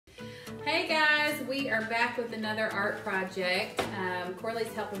Hey guys, we are back with another art project.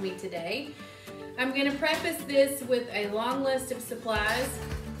 Corley's helping me today. I'm going to preface this with a long list of supplies,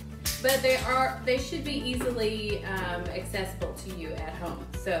 but they should be easily accessible to you at home.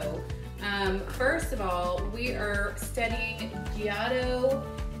 So first of all, we are studying Giotto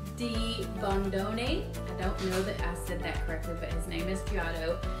di Bondone. I don't know that I said that correctly, but his name is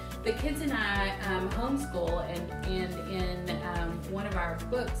Giotto. The kids and I homeschool, and in one of our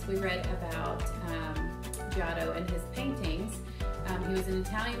books we read about Giotto and his paintings. He was an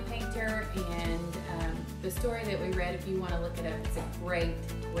Italian painter, and the story that we read, if you want to look it up, it's a great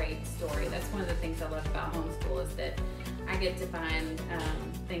story. That's one of the things I love about homeschool, is that I get to find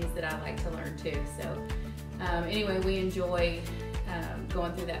things that I like to learn too. So anyway, we enjoy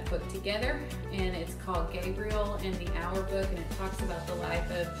going through that book together, and it's called Gabriel in the Hour book, and it talks about the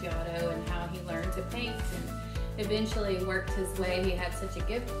life of Giotto and how he learned to paint and eventually worked his way. He had such a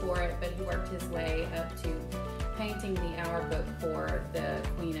gift for it, but he worked his way up to painting the Hour book for the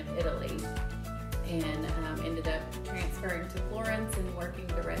Queen of Italy, and ended up transferring to Florence and working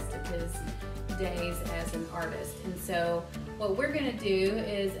the rest of his days as an artist. And so what we're going to do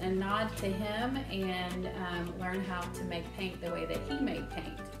is a nod to him and learn how to make paint the way that he made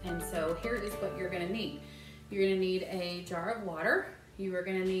paint. And so here is what you're going to need. You're going to need a jar of water. You are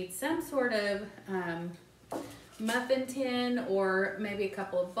going to need some sort of muffin tin, or maybe a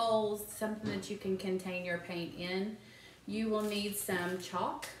couple of bowls, something that you can contain your paint in. You will need some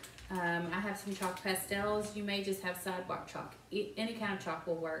chalk. I have some chalk pastels. You may just have sidewalk chalk. Any kind of chalk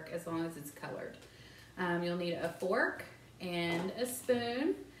will work as long as it's colored. You'll need a fork and a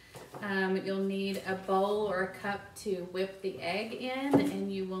spoon. You'll need a bowl or a cup to whip the egg in,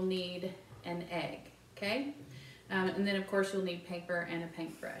 and you will need an egg, okay? And then of course you'll need paper and a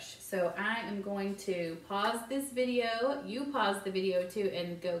paintbrush. So I am going to pause this video. You pause the video too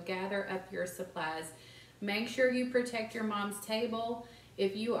and go gather up your supplies. Make sure you protect your mom's table.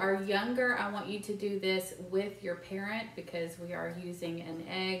 If you are younger, I want you to do this with your parent, because we are using an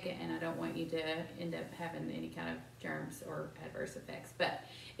egg and I don't want you to end up having any kind of germs or adverse effects. But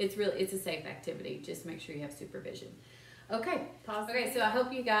it's a safe activity. Just make sure you have supervision. Okay, pause. Okay, so I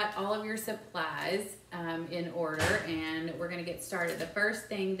hope you got all of your supplies in order, and we're gonna get started. The first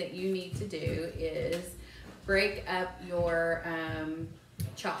thing that you need to do is break up your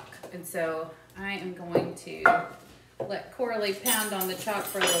chalk. And so I am going to let Corley pound on the chalk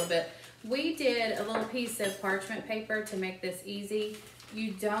for a little bit. We did a little piece of parchment paper to make this easy.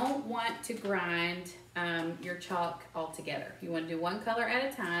 You don't want to grind your chalk all together. You want to do one color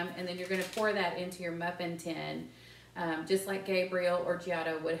at a time, and then you're going to pour that into your muffin tin, just like Gabriel or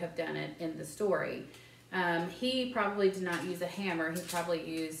Giotto would have done it in the story. He probably did not use a hammer. He probably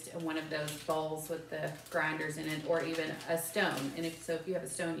used one of those bowls with the grinders in it, or even a stone. And if you have a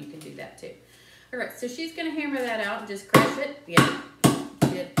stone, you can do that too. All right, so she's gonna hammer that out and just crush it. Yeah,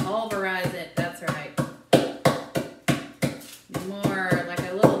 pulverize it, that's right. More like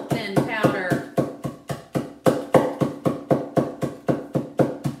a little thin powder.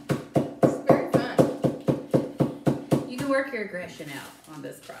 It's very fun. You can work your aggression out on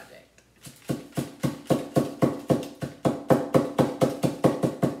this project.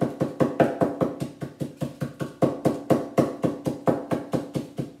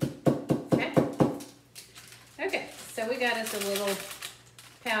 So we got us a little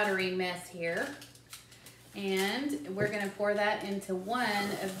powdery mess here, and we're going to pour that into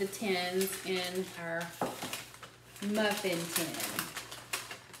one of the tins in our muffin tin.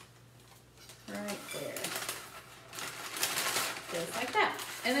 Right there. Just like that.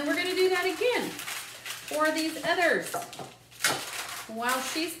 And then we're going to do that again for these others. While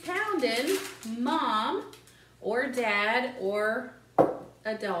she's pounding, mom or dad or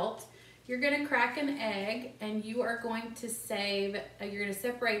adult, you're going to crack an egg, and you are going to you're going to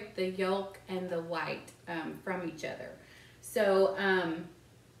separate the yolk and the white from each other. So I'm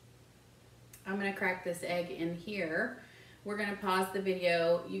going to crack this egg in here. We're going to pause the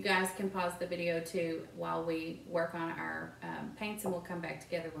video. You guys can pause the video too while we work on our paints, and we'll come back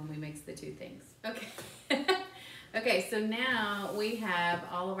together when we mix the two things. Okay. Okay, so now we have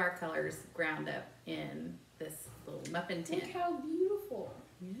all of our colors ground up in this little muffin tin. Look how beautiful.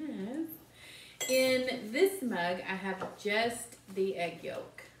 Yes. In this mug, I have just the egg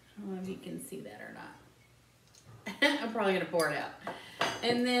yolk. I don't know if you can see that or not. I'm probably going to pour it out.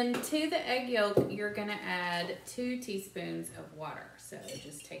 And then to the egg yolk, you're going to add 2 teaspoons of water. So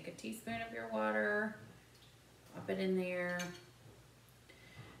just take a teaspoon of your water, pop it in there,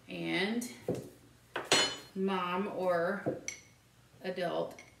 and mom or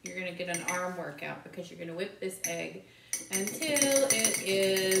adult, you're going to get an arm workout, because you're going to whip this egg until it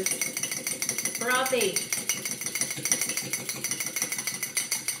is coffee.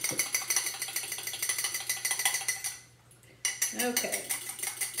 Okay.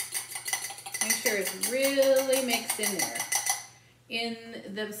 Make sure it's really mixed in there. In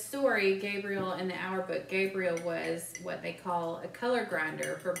the story, Gabriel, in the Hour book, Gabriel was what they call a color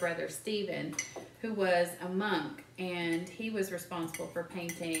grinder for Brother Stephen, who was a monk, and he was responsible for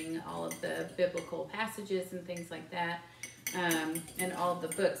painting all of the biblical passages and things like that, and all of the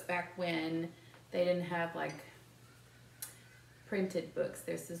books back when they didn't have like printed books.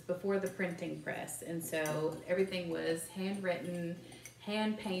 This is before the printing press, and so everything was handwritten,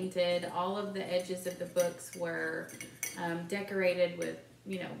 hand painted. All of the edges of the books were decorated with,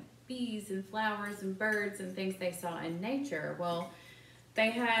 you know, bees and flowers and birds and things they saw in nature. Well, they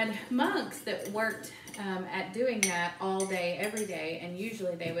had monks that worked at doing that all day, every day, and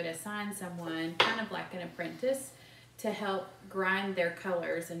usually they would assign someone, kind of like an apprentice, to help grind their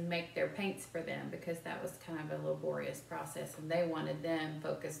colors and make their paints for them, because that was kind of a laborious process, and they wanted them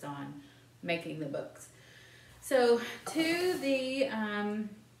focused on making the books. So to the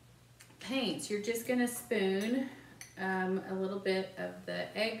paints, you're just going to spoon a little bit of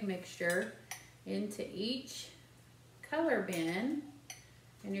the egg mixture into each color bin,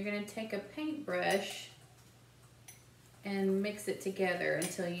 and you're going to take a paintbrush and mix it together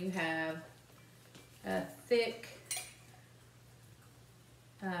until you have a thick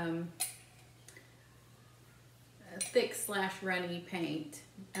slash runny paint,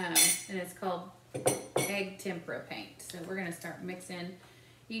 and it's called egg tempera paint. So we're going to start mixing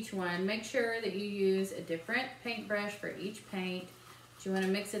each one. Make sure that you use a different paintbrush for each paint. But you want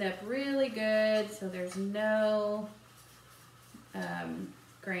to mix it up really good so there's no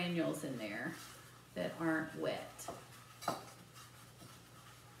granules in there that aren't wet.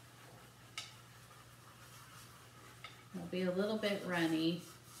 It'll be a little bit runny.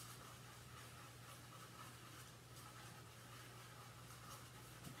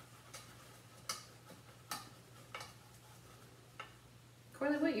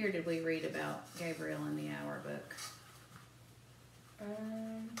 Corley, what year did we read about Gabriel in the Hour book? I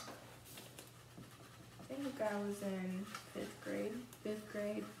think I was in 5th grade. 5th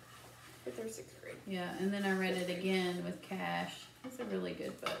or 6th grade. Yeah, and then I read it again with Cash. It's a really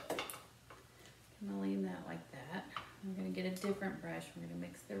good book. I'm gonna lean that like that. I'm gonna get a different brush. We're gonna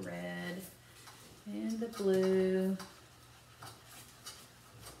mix the red and the blue.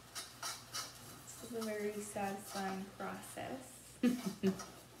 This is a very satisfying process to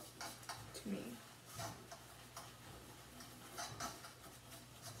me.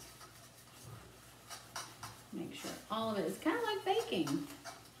 Make sure all of it is kind of like baking.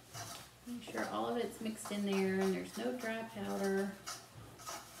 Make sure all of it's mixed in there and there's no dry powder.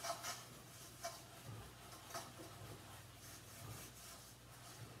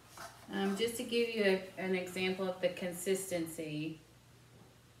 Just to give you an example of the consistency,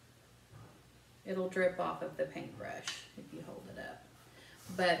 it'll drip off of the paintbrush if you hold it up.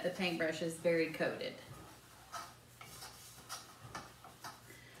 But the paintbrush is very coated.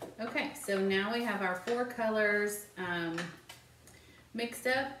 Okay, so now we have our 4 colors mixed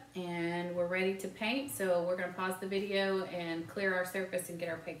up and we're ready to paint. So we're going to pause the video and clear our surface and get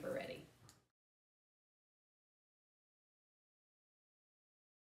our paper ready.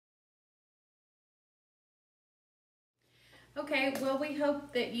 Okay, well, we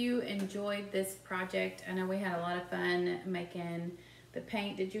hope that you enjoyed this project. I know we had a lot of fun making the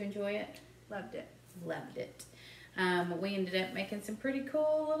paint. Did you enjoy it? Loved it. Loved it. We ended up making some pretty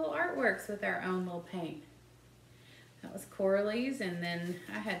cool little artworks with our own little paint. That was Corley's, and then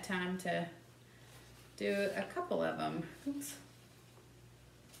I had time to do a couple of them. Oops.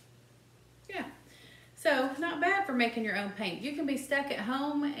 Yeah. So, not bad for making your own paint. You can be stuck at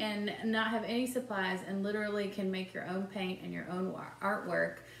home and not have any supplies and literally can make your own paint and your own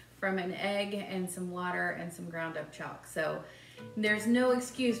artwork from an egg and some water and some ground up chalk. So, there's no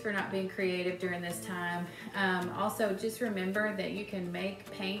excuse for not being creative during this time. Also, just remember that you can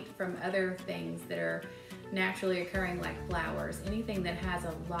make paint from other things that are naturally occurring, like flowers. Anything that has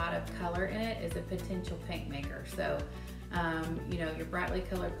a lot of color in it is a potential paint maker. So, you know, your brightly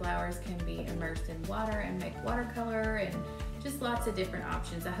colored flowers can be immersed in water and make watercolor, and just lots of different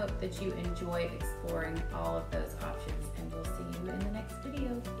options. I hope that you enjoy exploring all of those options, and we'll see you in the next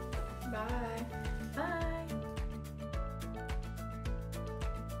video. Bye.